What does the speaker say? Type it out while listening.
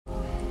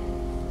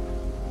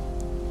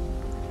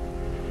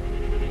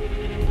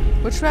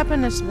Which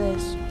weapon is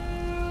this?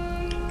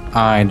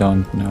 I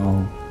don't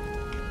know.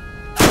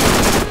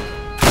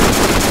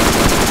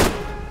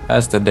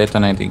 That's the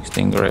detonating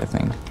stinger, I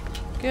think.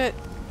 Good.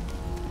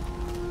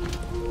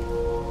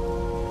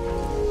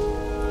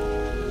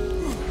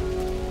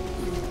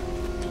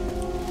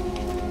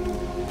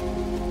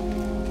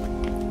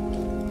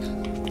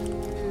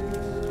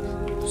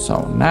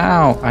 So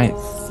now I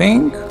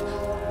think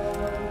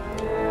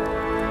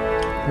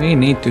we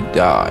need to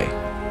die.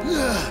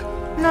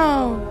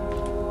 No.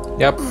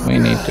 Yep, we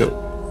need to.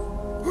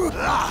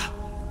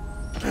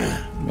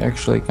 We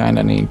actually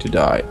kinda need to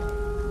die.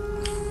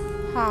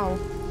 How?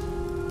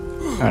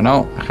 I don't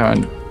know, I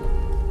haven't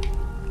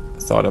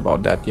thought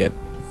about that yet.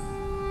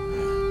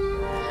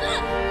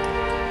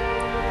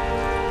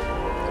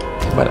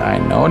 But I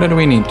know that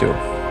we need to.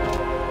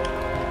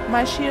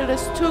 My shield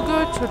is too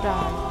good to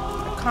die.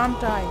 I can't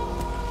die.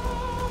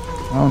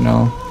 Oh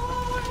no.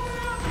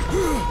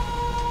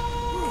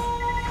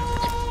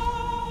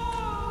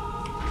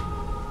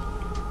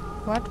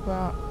 What?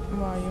 Where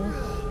are you?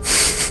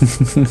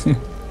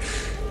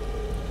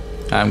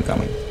 I'm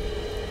coming.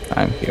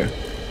 I'm here.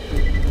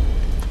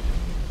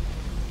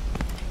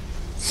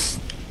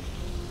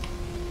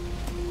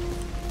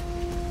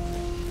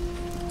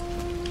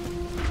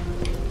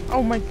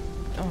 Oh my...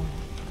 Oh.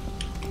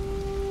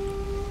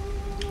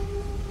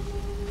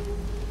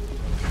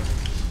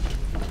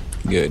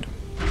 Good.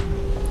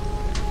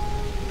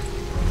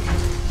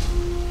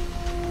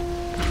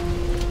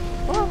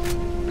 Oh.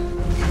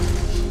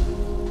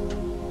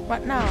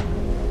 What now?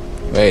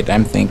 Wait,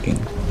 I'm thinking.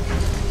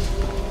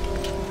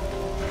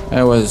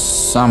 There was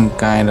some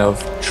kind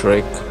of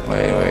trick.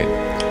 Wait.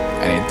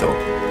 I need to,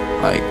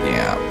 like,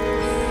 yeah.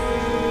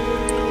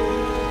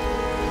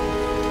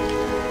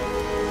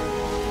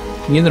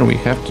 Either we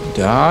have to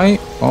die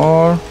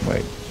or...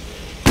 Wait.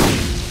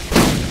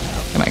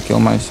 Can I kill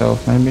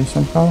myself maybe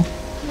somehow?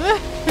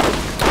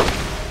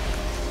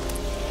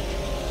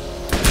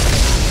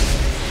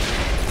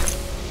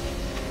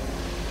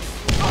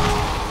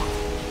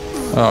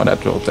 Oh,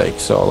 that will take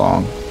so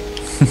long.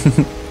 You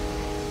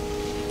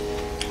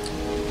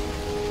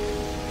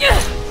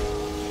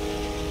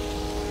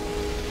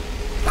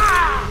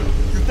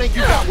think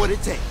you got what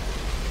it takes?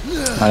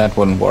 Oh, that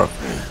wouldn't work.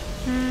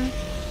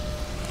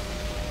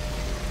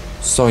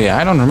 So yeah,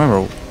 I don't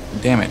remember.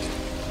 Damn it.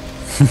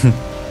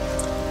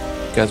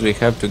 Because we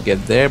have to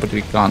get there, but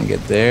we can't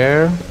get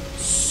there.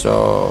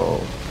 So...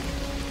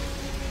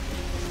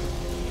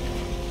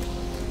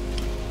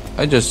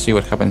 I just see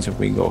what happens if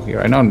we go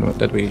here. I know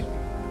that we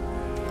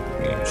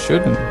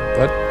shouldn't,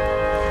 but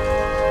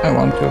I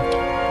want to.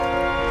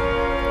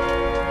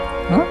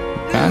 No,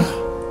 we can't.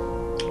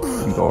 We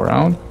can go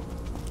around.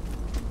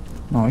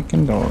 No, we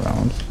can go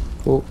around.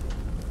 Cool.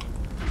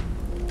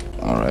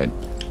 Alright.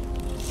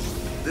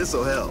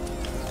 This'll help.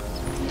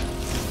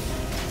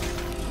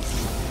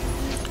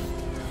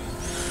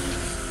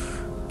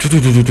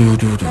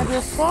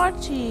 Level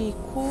 40.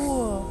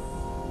 Cool.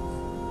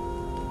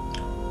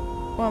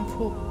 Oh, I'm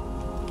full.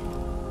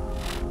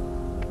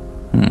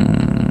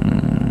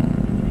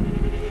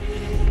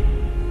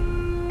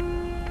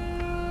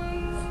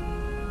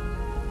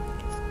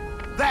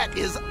 That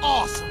is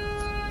awesome.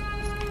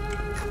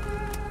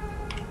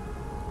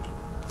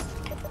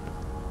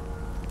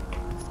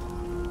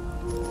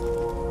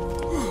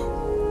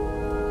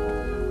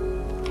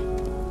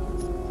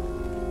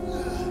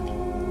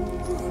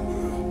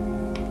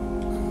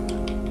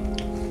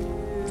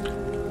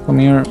 Come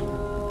here.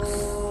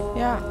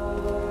 Yeah.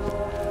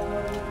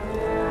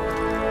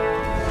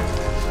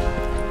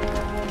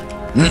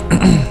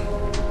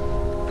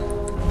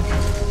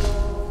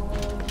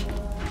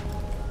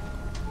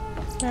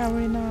 Where are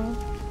we now?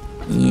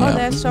 Yeah. Oh,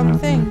 there's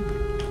something.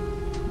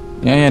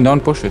 Yeah,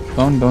 don't push it.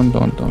 Don't.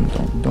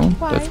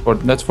 Why?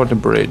 That's for the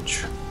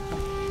bridge.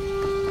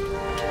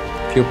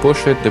 If you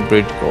push it, the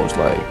bridge goes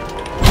like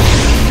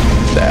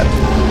that.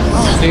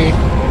 Oh. See?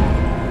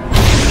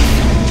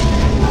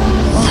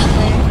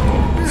 Okay.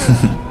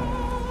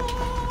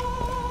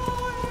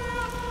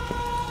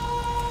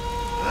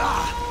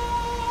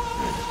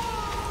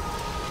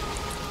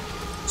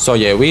 So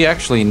yeah, we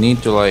actually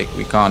need to, like,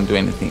 we can't do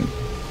anything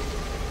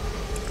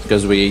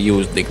because we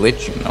used the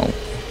glitch, you know.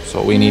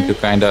 So we need to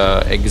kind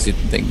of exit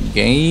the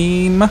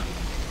game.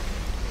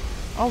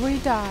 Or we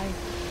die.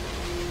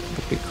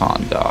 But we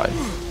can't die.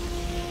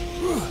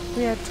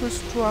 We are too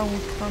strong, we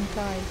can't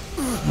die.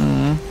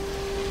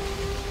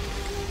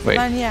 Wait.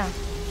 Man, yeah.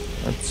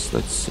 Let's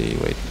see.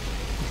 Wait.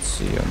 Let's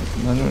see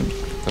another,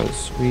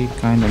 because we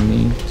kind of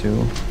need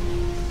to.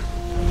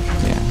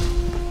 Yeah.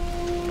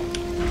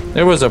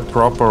 There was a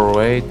proper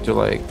way to,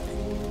 like,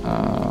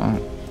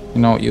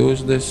 you know,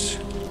 use this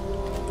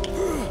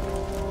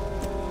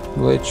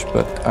glitch,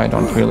 but I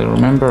don't really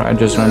remember. I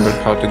just remember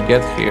how to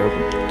get here.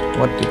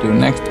 What to do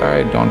next,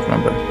 I don't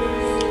remember.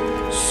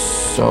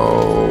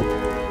 So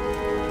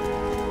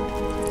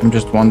I'm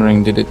just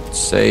wondering, did it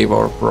save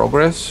our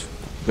progress?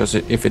 Because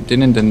if it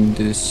didn't, then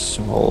this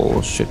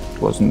whole shit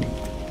wasn't,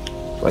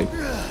 like,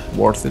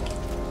 worth it,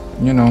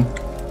 you know.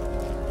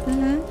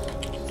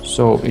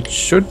 So it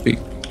should be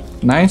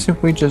nice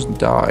if we just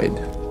died.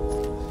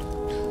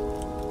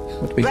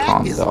 But we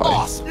can't die.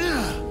 Awesome.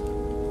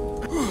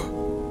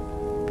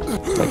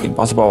 It's like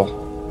impossible.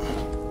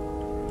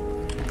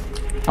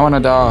 I wanna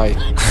die.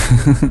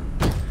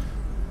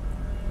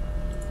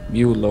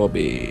 View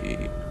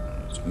lobby.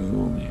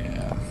 Zoom,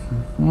 yeah.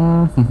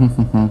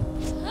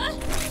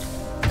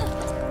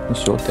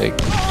 This will take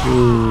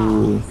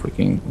too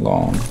freaking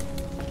long.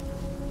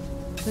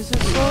 This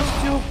is so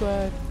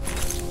stupid.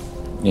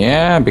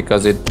 Yeah,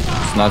 because it's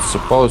not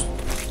supposed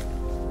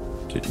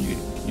to.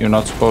 You're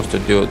not supposed to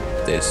do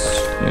this.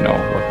 You know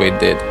what we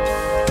did.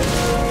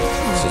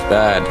 This is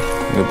bad.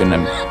 We've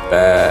been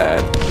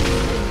bad.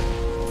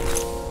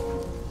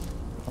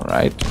 All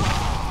right.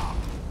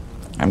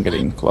 I'm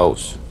getting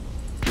close.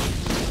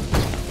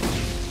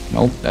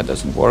 Nope, that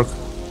doesn't work.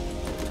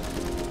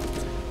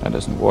 That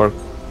doesn't work.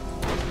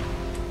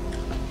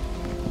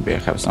 Maybe I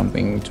have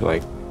something to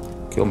like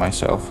kill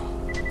myself.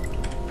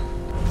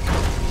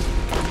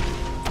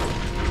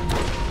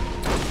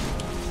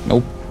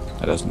 Nope,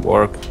 that doesn't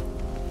work.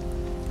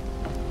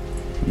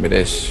 Maybe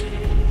this.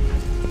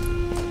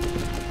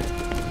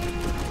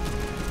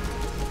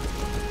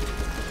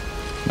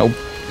 Nope.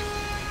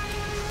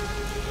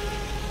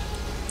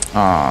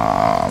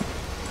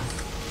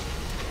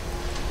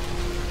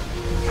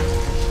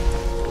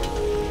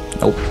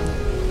 Nope.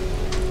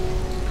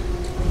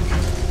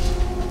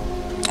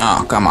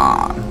 Oh, come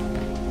on.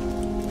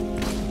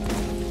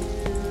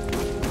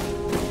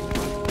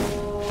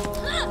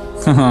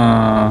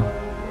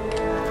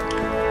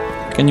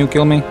 Can you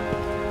kill me?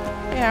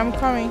 Yeah, I'm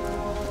coming.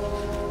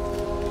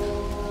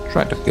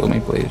 Try to kill me,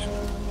 please.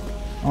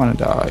 I wanna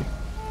die.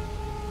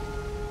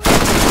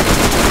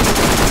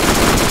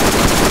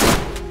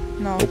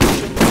 No.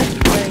 That's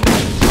great.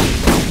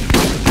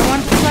 I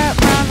want to grab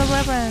my other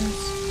weapons.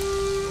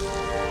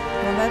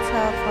 No, that's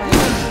hellfire.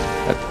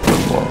 That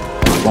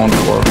won't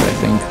work, I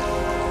think.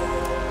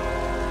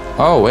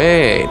 Oh,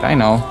 wait, I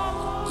know.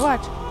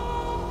 What?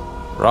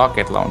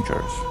 Rocket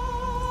launchers.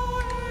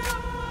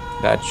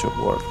 That should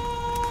work.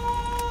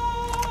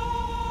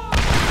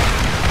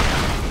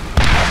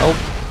 Oh,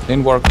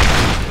 didn't work.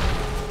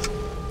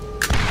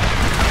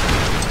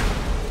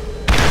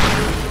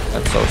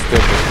 That's so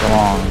stupid, come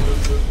on.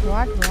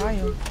 What? Where are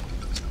you?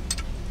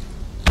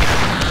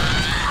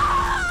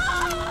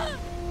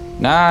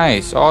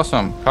 Nice,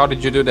 awesome. How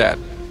did you do that?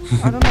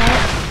 I don't know.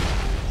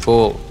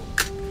 Cool.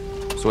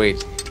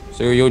 Sweet.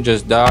 So you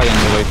just die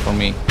and you wait for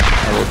me.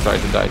 I will try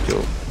to die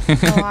too.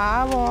 No,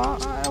 I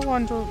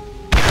want to.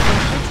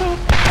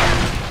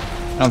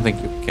 I don't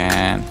think you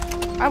can.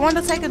 I want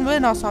a second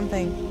win or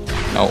something.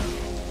 No.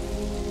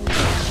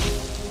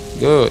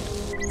 Good.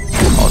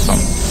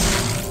 Awesome.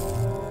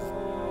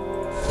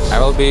 I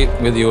will be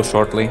with you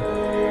shortly.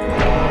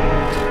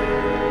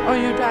 Oh,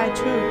 you died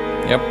too.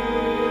 Yep.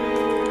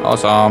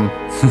 Awesome.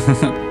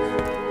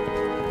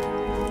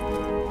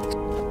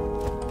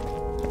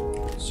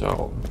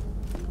 So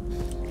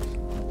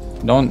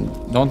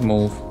don't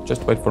move.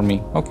 Just wait for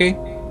me. Okay?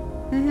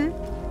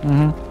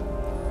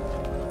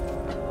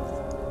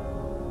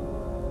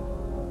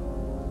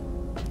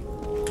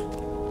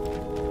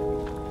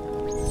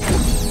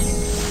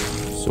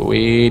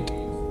 Sweet.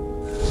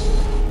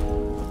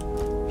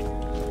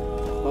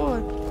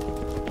 Good.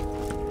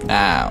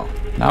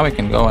 Now we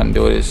can go and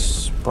do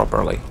this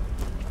properly.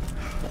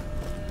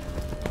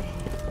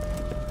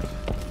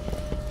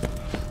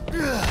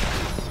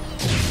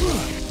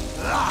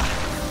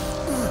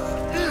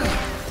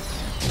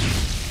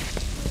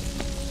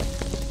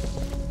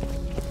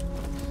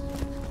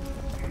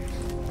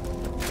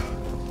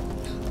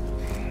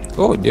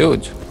 Oh,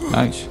 dude.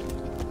 Nice.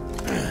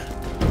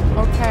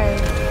 Okay.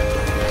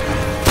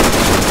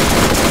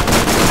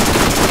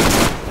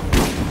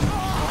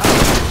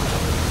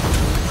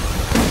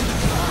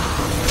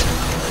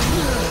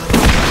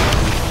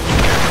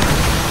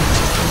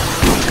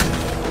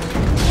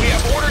 We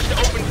have orders to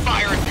open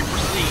fire if you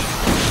proceed.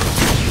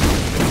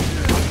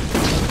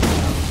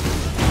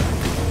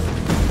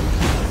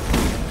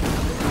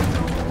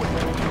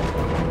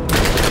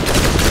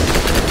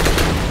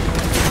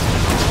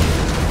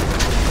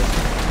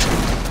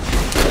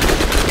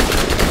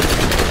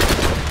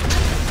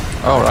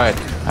 All right.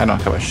 I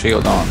don't have a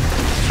shield on.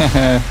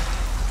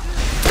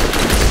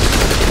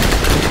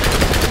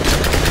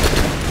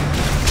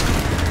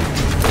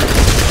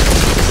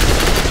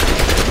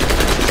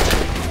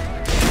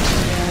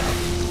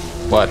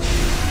 What?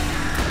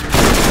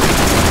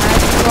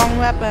 That's the wrong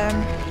weapon.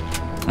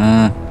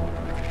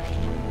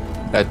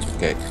 That's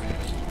okay.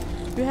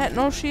 You had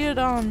no shield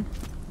on.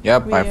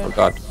 Yep, I Weird.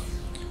 forgot.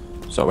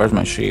 So where's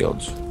my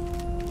shields?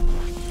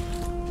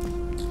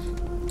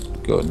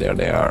 Good, there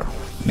they are.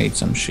 Need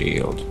some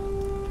shield.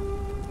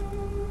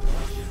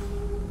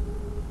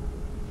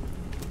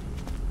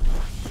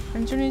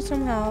 And you need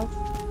some help.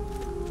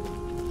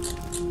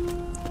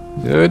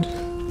 Good.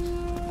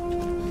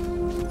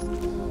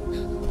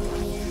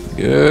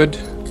 Good.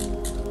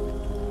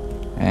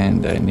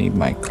 And I need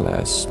my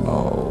class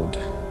mode.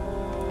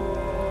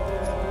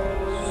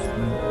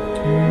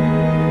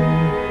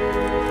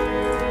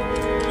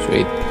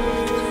 wait.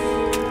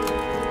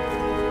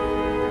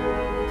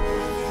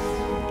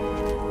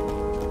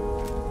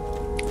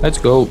 Let's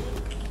go.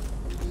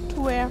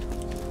 To where?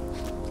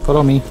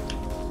 Follow me.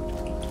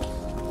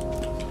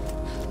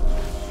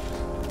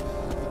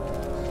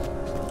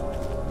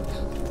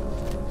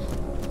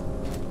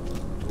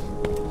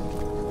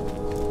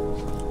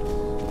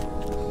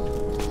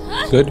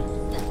 Good.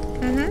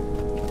 Mm-hmm.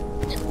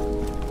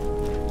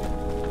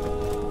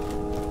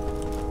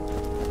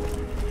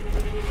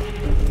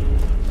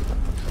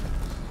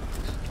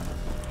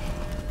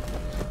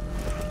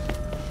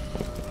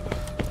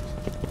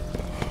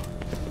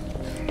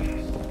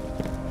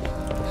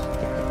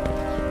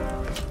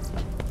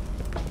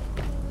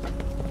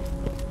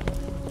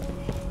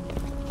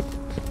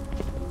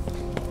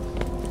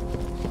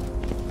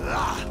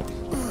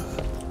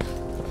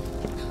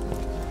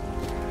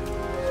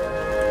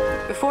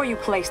 Before you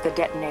place the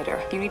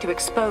detonator, you need to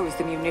expose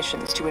the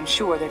munitions to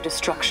ensure their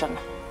destruction.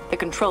 The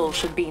controls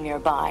should be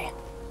nearby.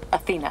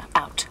 Athena,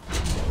 out.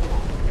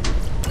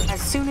 As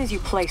soon as you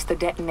place the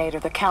detonator,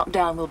 the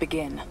countdown will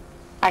begin.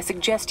 I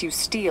suggest you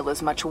steal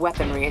as much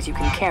weaponry as you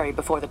can carry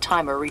before the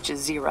timer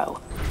reaches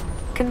 0.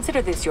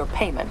 Consider this your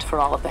payment for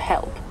all of the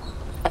help.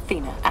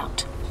 Athena,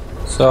 out.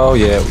 So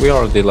yeah, we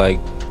already like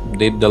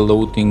did the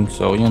looting,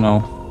 so you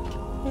know.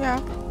 Yeah.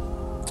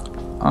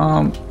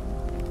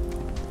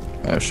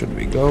 Where should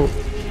we go?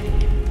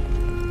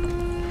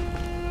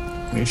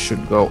 We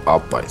should go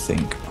up, I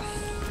think.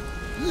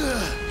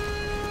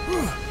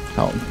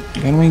 How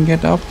can we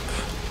get up?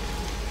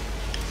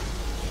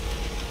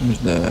 Where's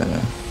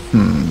the...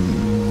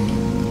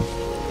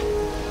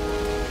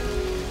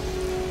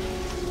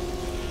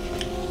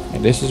 Yeah,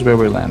 this is where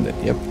we landed,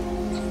 yep.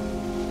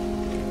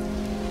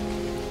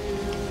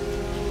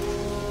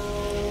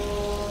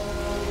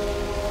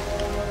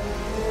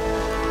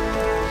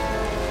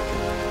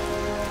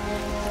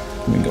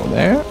 We go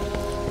there.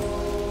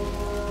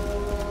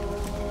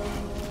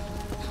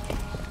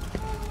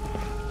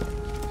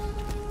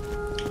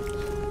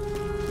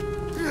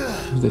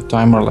 Is the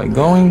timer like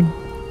going?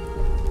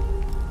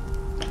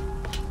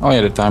 Oh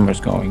yeah, the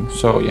timer's going,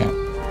 so yeah.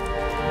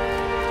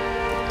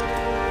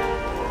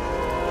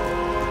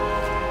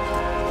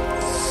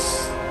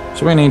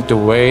 So we need to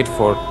wait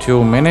for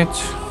 2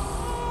 minutes.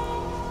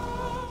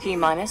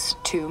 T-minus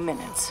 2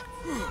 minutes.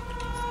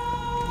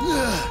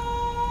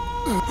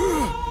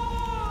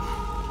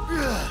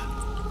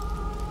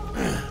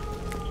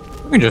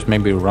 We can just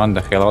maybe run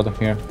the hell out of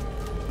here.